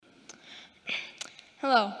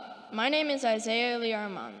Hello, my name is Isaiah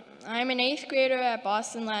Liarmon. I am an 8th grader at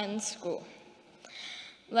Boston Latin School.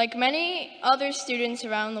 Like many other students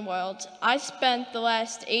around the world, I spent the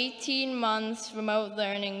last 18 months remote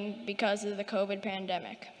learning because of the COVID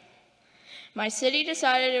pandemic. My city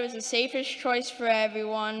decided it was the safest choice for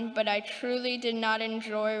everyone, but I truly did not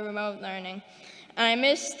enjoy remote learning, and I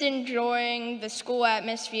missed enjoying the school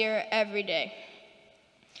atmosphere every day.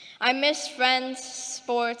 I missed friends,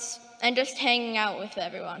 sports, and just hanging out with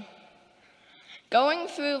everyone. Going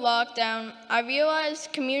through lockdown, I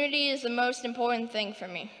realized community is the most important thing for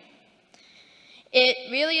me.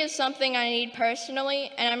 It really is something I need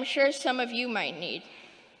personally, and I'm sure some of you might need.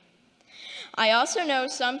 I also know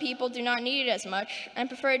some people do not need it as much and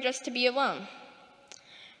prefer just to be alone.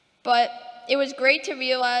 But it was great to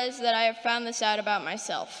realize that I have found this out about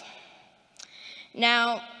myself.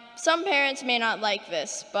 Now, some parents may not like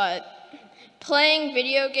this, but playing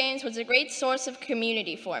video games was a great source of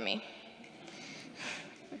community for me.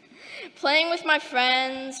 Playing with my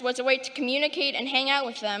friends was a way to communicate and hang out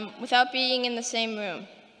with them without being in the same room.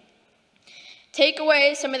 Take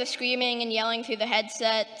away some of the screaming and yelling through the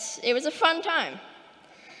headsets. It was a fun time.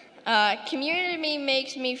 Community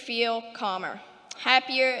makes me feel calmer,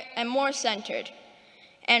 happier, and more centered.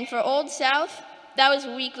 And for Old South, that was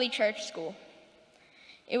weekly church school.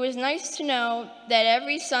 It was nice to know that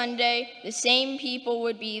every Sunday, the same people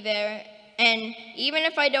would be there, and even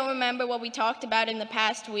if I don't remember what we talked about in the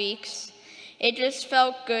past weeks, it just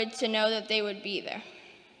felt good to know that they would be there.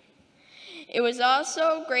 It was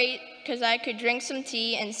also great because I could drink some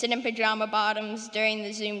tea and sit in pajama bottoms during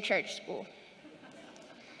the Zoom church school.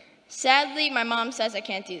 Sadly, my mom says I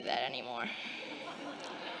can't do that anymore.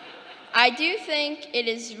 I do think it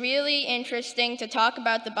is really interesting to talk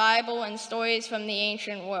about the Bible and stories from the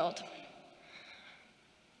ancient world.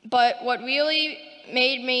 But what really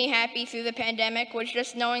made me happy through the pandemic was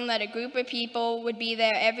just knowing that a group of people would be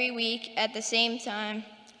there every week at the same time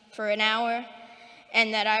for an hour,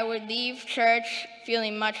 and that I would leave church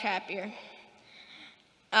feeling much happier.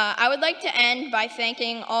 I would like to end by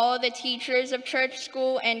thanking all of the teachers of church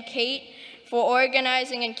school and Kate for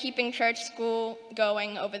organizing and keeping church school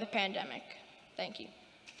going over the pandemic. Thank you.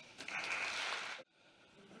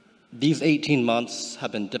 These 18 months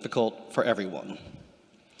have been difficult for everyone.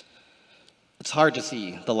 It's hard to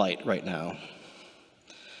see the light right now.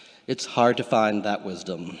 It's hard to find that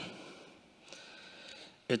wisdom.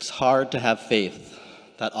 It's hard to have faith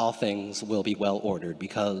that all things will be well ordered,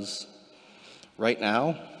 because right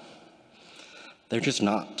now, they're just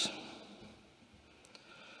not.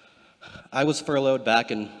 I was furloughed back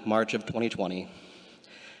in March of 2020,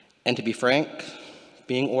 and to be frank,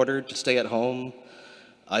 being ordered to stay at home,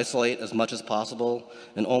 isolate as much as possible,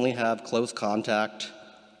 and only have close contact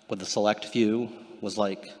with a select few was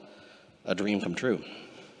like a dream come true.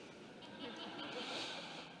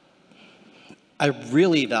 I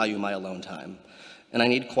really value my alone time, and I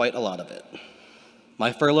need quite a lot of it.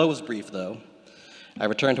 My furlough was brief, though. I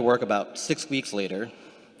returned to work about 6 weeks later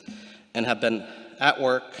and have been at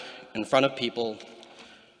work in front of people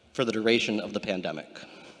for the duration of the pandemic.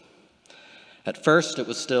 At first, it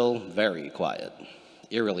was still very quiet,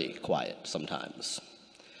 eerily quiet sometimes.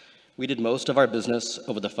 We did most of our business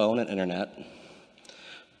over the phone and internet,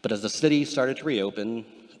 but as the city started to reopen,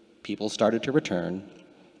 people started to return,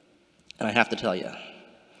 and I have to tell you,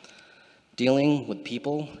 dealing with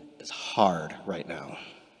people is hard right now.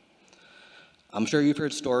 I'm sure you've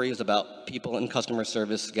heard stories about people in customer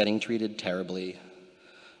service getting treated terribly,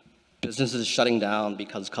 businesses shutting down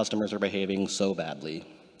because customers are behaving so badly,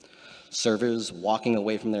 servers walking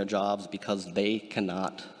away from their jobs because they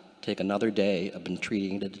cannot take another day of being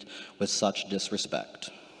treated with such disrespect.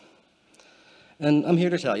 And I'm here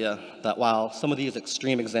to tell you that while some of these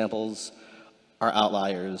extreme examples are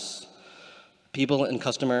outliers, people in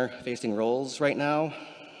customer-facing roles right now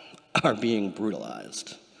are being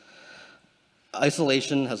brutalized.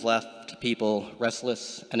 Isolation has left people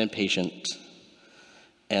restless and impatient,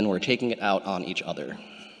 and we're taking it out on each other.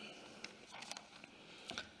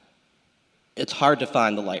 It's hard to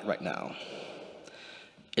find the light right now.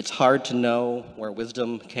 It's hard to know where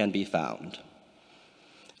wisdom can be found.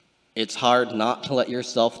 It's hard not to let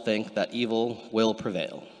yourself think that evil will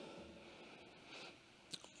prevail.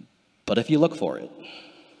 But if you look for it,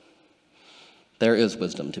 there is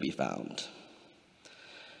wisdom to be found.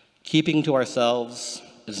 Keeping to ourselves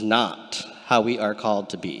is not how we are called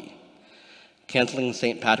to be. Canceling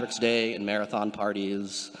St. Patrick's Day and marathon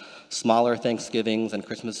parties, smaller Thanksgivings and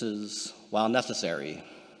Christmases, while necessary,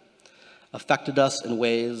 affected us in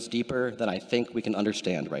ways deeper than I think we can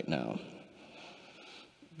understand right now.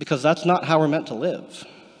 Because that's not how we're meant to live.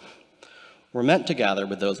 We're meant to gather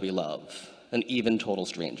with those we love, and even total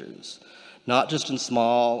strangers, not just in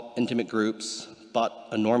small, intimate groups, but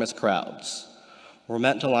enormous crowds. We're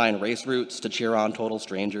meant to line race routes to cheer on total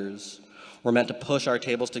strangers. We're meant to push our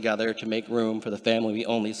tables together to make room for the family we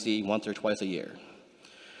only see once or twice a year.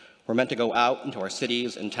 We're meant to go out into our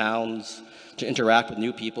cities and towns to interact with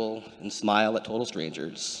new people and smile at total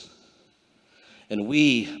strangers. And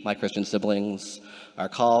we, my Christian siblings, are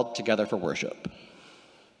called together for worship.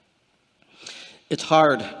 It's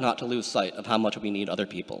hard not to lose sight of how much we need other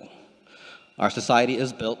people. Our society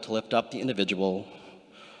is built to lift up the individual.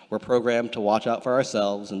 We're programmed to watch out for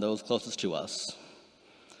ourselves and those closest to us.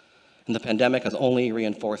 And the pandemic has only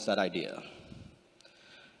reinforced that idea.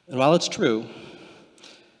 And while it's true,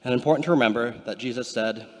 and important to remember that Jesus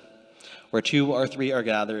said, "Where 2 or 3 are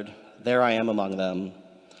gathered, there I am among them,"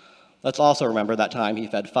 let's also remember that time he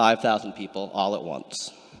fed 5,000 people all at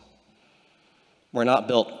once. We're not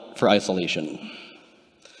built for isolation.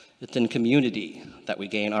 It's in community that we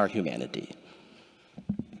gain our humanity.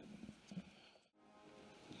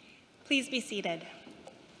 Please be seated.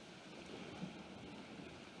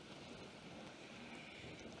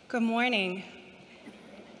 Good morning.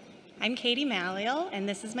 I'm Katie Malleal, and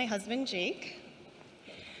this is my husband, Jake.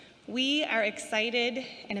 We are excited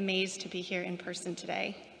and amazed to be here in person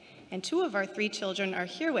today, and 2 of our 3 children are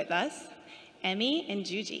here with us, Emmy and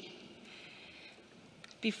Juji.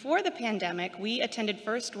 Before the pandemic, we attended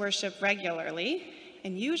First Worship regularly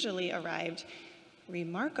and usually arrived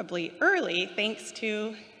remarkably early thanks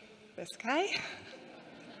to this guy.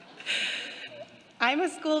 I'm a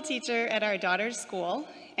school teacher at our daughter's school,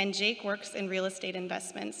 and Jake works in real estate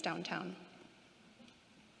investments downtown.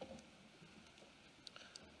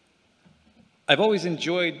 I've always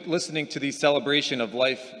enjoyed listening to these celebration of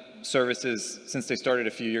life services since they started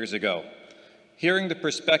a few years ago. Hearing the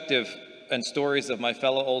perspective and stories of my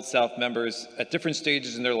fellow Old South members at different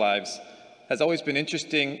stages in their lives has always been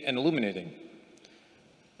interesting and illuminating.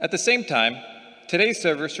 At the same time, today's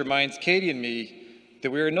service reminds Katie and me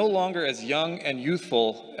that we are no longer as young and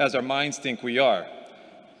youthful as our minds think we are.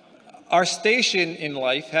 Our station in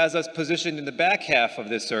life has us positioned in the back half of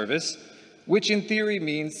this service, which in theory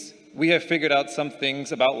means we have figured out some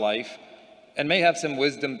things about life and may have some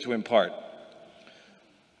wisdom to impart.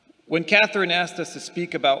 When Catherine asked us to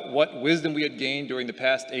speak about what wisdom we had gained during the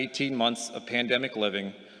past 18 months of pandemic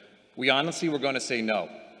living, we honestly were going to say no.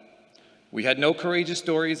 We had no courageous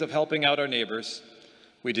stories of helping out our neighbors.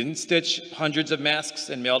 We didn't stitch hundreds of masks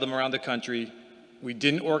and mail them around the country. We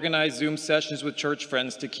didn't organize Zoom sessions with church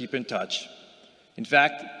friends to keep in touch. In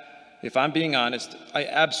fact, if I'm being honest, I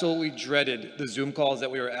absolutely dreaded the Zoom calls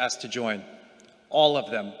that we were asked to join. All of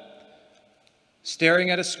them. Staring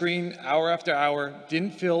at a screen hour after hour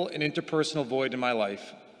didn't fill an interpersonal void in my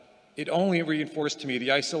life. It only reinforced to me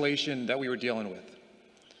the isolation that we were dealing with.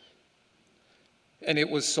 And it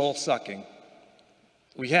was soul-sucking.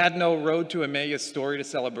 We had no road to Emmaus story to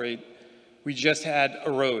celebrate. We just had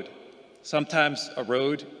a road. Sometimes a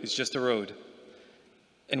road is just a road.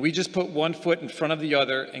 And we just put one foot in front of the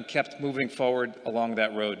other and kept moving forward along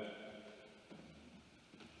that road.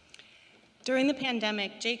 During the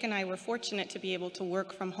pandemic, Jake and I were fortunate to be able to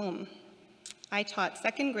work from home. I taught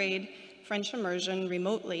 2nd grade French immersion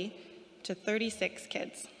remotely to 36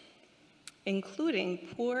 kids, including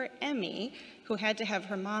poor Emmy, who had to have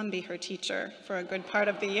her mom be her teacher for a good part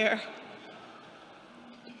of the year.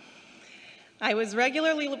 I was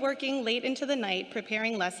regularly working late into the night,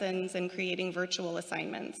 preparing lessons and creating virtual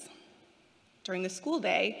assignments. During the school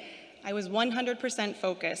day, I was 100%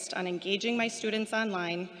 focused on engaging my students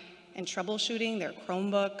online and troubleshooting their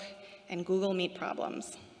Chromebook and Google Meet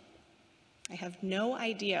problems. I have no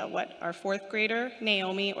idea what our 4th grader,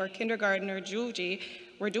 Naomi, or kindergartner, Juji,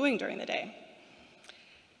 were doing during the day.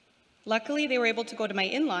 Luckily, they were able to go to my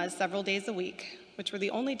in-laws several days a week, which were the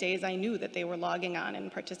only days I knew that they were logging on and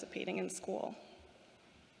participating in school.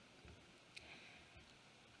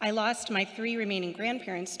 I lost my 3 remaining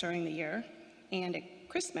grandparents during the year, and at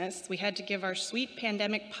Christmas, we had to give our sweet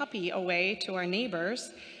pandemic puppy away to our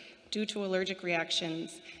neighbors due to allergic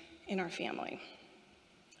reactions in our family.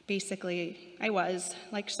 Basically, I was,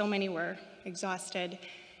 like so many were, exhausted,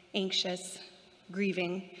 anxious,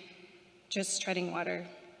 grieving, just treading water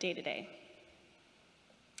day to day.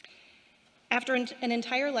 After an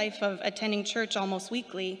entire life of attending church almost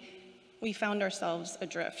weekly, we found ourselves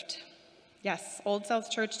adrift. Yes, Old South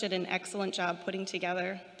Church did an excellent job putting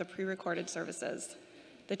together the pre-recorded services.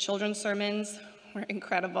 The children's sermons were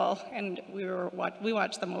incredible, and we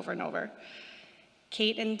watched them over and over.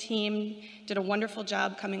 Kate and team did a wonderful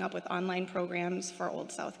job coming up with online programs for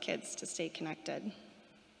Old South kids to stay connected.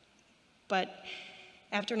 But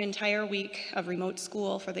After an entire week of remote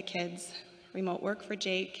school for the kids, remote work for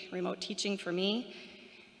Jake, remote teaching for me,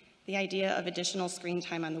 the idea of additional screen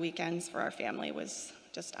time on the weekends for our family was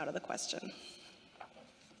just out of the question.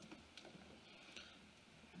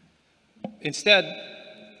 Instead,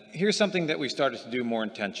 here's something that we started to do more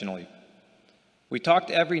intentionally. We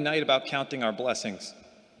talked every night about counting our blessings.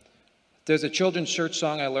 There's a children's church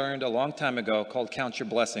song I learned a long time ago called Count Your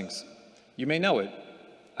Blessings. You may know it.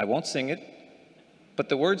 I won't sing it, but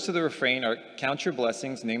the words to the refrain are, count your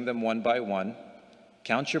blessings, name them one by one.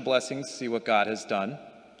 Count your blessings, see what God has done.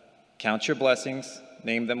 Count your blessings,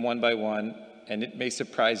 name them one by one, and it may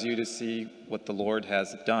surprise you to see what the Lord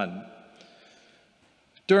has done.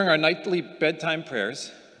 During our nightly bedtime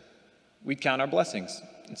prayers, we'd count our blessings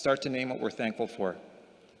and start to name what we're thankful for.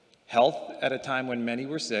 Health at a time when many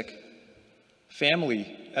were sick,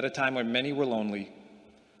 family at a time when many were lonely,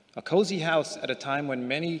 a cozy house at a time when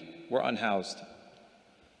many were unhoused,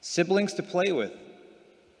 siblings to play with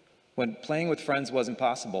when playing with friends wasn't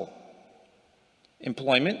possible,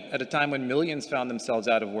 employment at a time when millions found themselves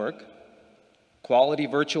out of work, quality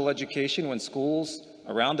virtual education when schools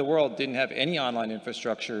around the world didn't have any online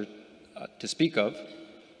infrastructure to speak of,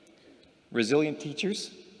 resilient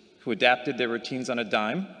teachers who adapted their routines on a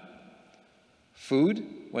dime, food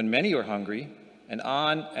when many were hungry, and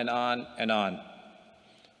on and on and on.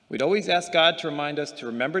 We'd always ask God to remind us to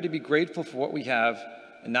remember to be grateful for what we have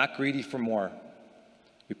and not greedy for more.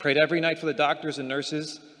 We prayed every night for the doctors and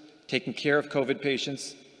nurses taking care of COVID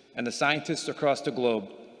patients and the scientists across the globe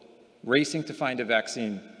racing to find a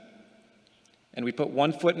vaccine. And we put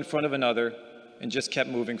one foot in front of another and just kept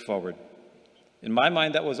moving forward. In my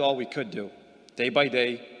mind, that was all we could do. Day by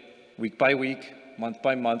day, week by week, month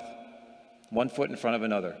by month, one foot in front of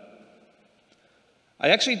another. I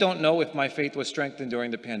actually don't know if my faith was strengthened during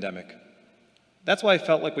the pandemic. That's why I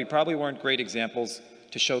felt like we probably weren't great examples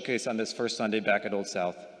to showcase on this first Sunday back at Old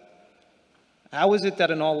South. How is it that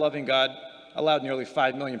an all-loving God allowed nearly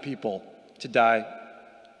 5 million people to die,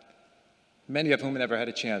 many of whom never had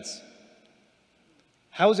a chance?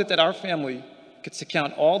 How is it that our family gets to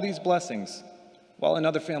count all these blessings while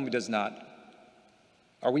another family does not?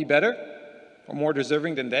 Are we better or more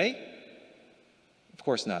deserving than they? Of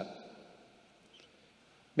course not.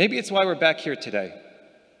 Maybe it's why we're back here today,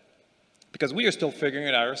 because we are still figuring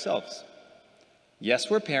it out ourselves. Yes,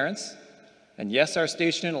 we're parents, and yes, our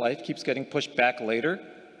station in life keeps getting pushed back later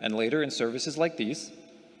and later in services like these.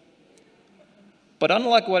 But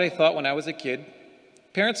unlike what I thought when I was a kid,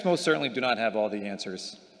 parents most certainly do not have all the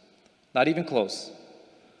answers, not even close.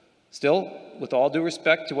 Still, with all due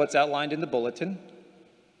respect to what's outlined in the bulletin,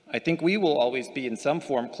 I think we will always be in some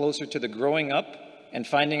form closer to the growing up and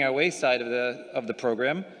finding our way side of the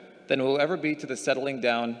program than we'll ever be to the settling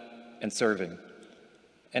down and serving.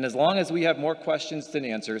 And as long as we have more questions than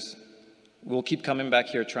answers, we'll keep coming back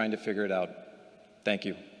here trying to figure it out. Thank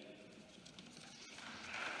you.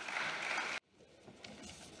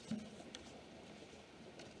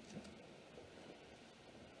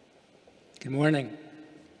 Good morning.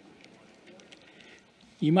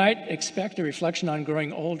 You might expect a reflection on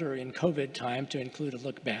growing older in COVID time to include a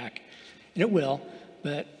look back, and it will,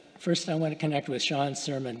 but first I want to connect with Sean's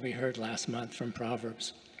sermon we heard last month from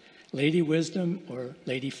Proverbs, Lady Wisdom or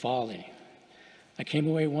Lady Folly. I came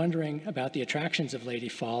away wondering about the attractions of Lady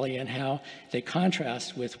Folly and how they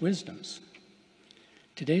contrast with wisdoms.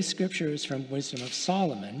 Today's scripture is from Wisdom of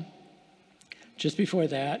Solomon. Just before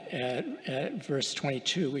that, at verse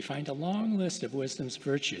 22, we find a long list of wisdom's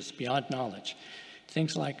virtues beyond knowledge.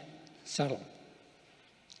 Things like subtle,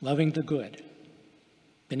 loving the good,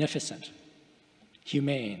 beneficent,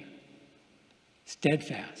 humane,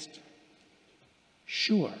 steadfast,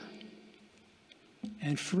 sure,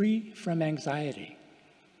 and free from anxiety.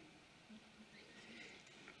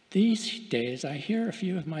 These days, I hear a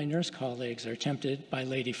few of my nurse colleagues are tempted by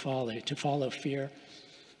Lady Folly to follow fear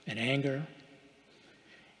and anger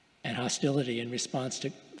and hostility in response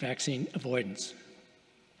to vaccine avoidance.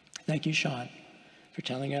 Thank you, Sean, for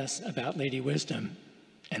telling us about Lady Wisdom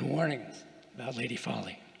and warning us about Lady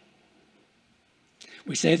Folly.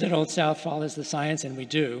 We say that Old South follows the science, and we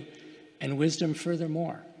do, and wisdom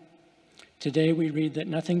furthermore. Today we read that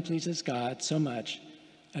nothing pleases God so much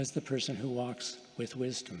as the person who walks with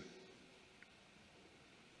wisdom.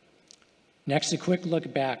 Next, a quick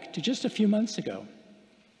look back to just a few months ago.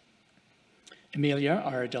 Amelia,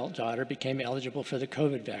 our adult daughter, became eligible for the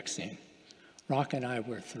COVID vaccine. Rock and I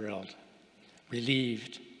were thrilled,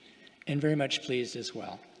 relieved, and very much pleased as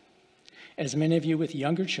well, as many of you with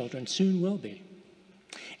younger children soon will be.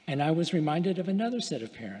 And I was reminded of another set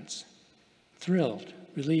of parents, thrilled,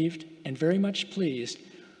 relieved, and very much pleased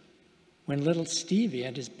when little Stevie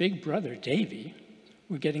and his big brother, Davy,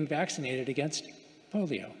 were getting vaccinated against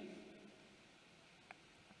polio.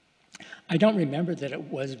 I don't remember that it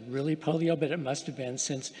was really polio, but it must have been,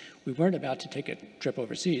 since we weren't about to take a trip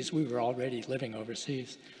overseas. We were already living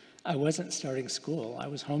overseas. I wasn't starting school. I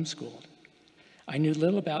was homeschooled. I knew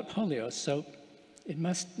little about polio, so it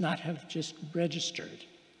must not have just registered.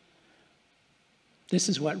 This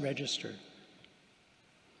is what registered.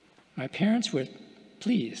 My parents were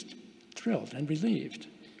pleased, thrilled, and relieved.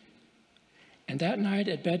 And that night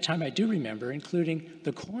at bedtime, I do remember including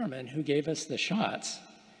the corpsman who gave us the shots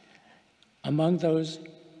among those,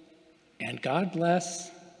 and God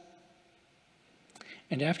bless.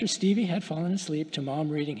 And after Stevie had fallen asleep to Mom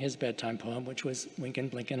reading his bedtime poem, which was Winkin',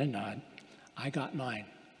 Blinkin', and Nod, I got mine.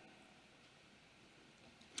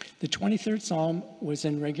 The 23rd Psalm was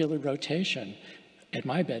in regular rotation at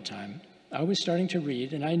my bedtime. I was starting to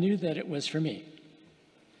read, and I knew that it was for me.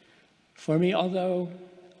 For me, although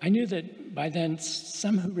I knew that by then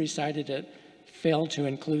some who recited it failed to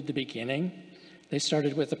include the beginning. They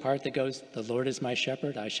started with the part that goes, "The Lord is my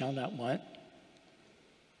shepherd, I shall not want."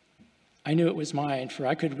 I knew it was mine, for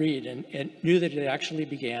I could read and knew that it actually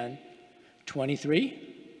began 23,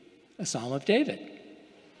 a Psalm of David.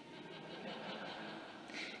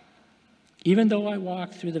 Even though I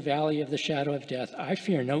walk through the valley of the shadow of death, I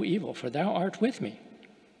fear no evil, for thou art with me.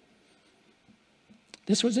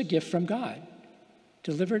 This was a gift from God,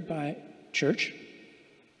 delivered by church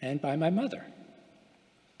and by my mother.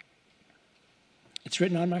 It's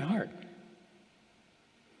written on my heart.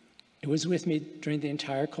 It was with me during the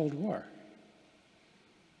entire Cold War,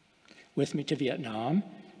 with me to Vietnam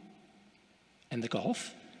and the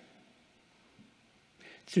Gulf,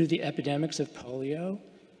 through the epidemics of polio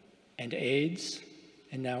and AIDS,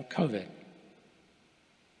 and now COVID.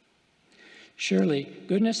 Surely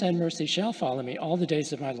goodness and mercy shall follow me all the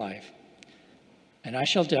days of my life, and I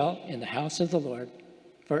shall dwell in the house of the Lord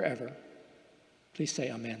forever. Please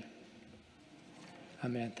say amen.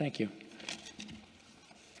 Amen. Thank you.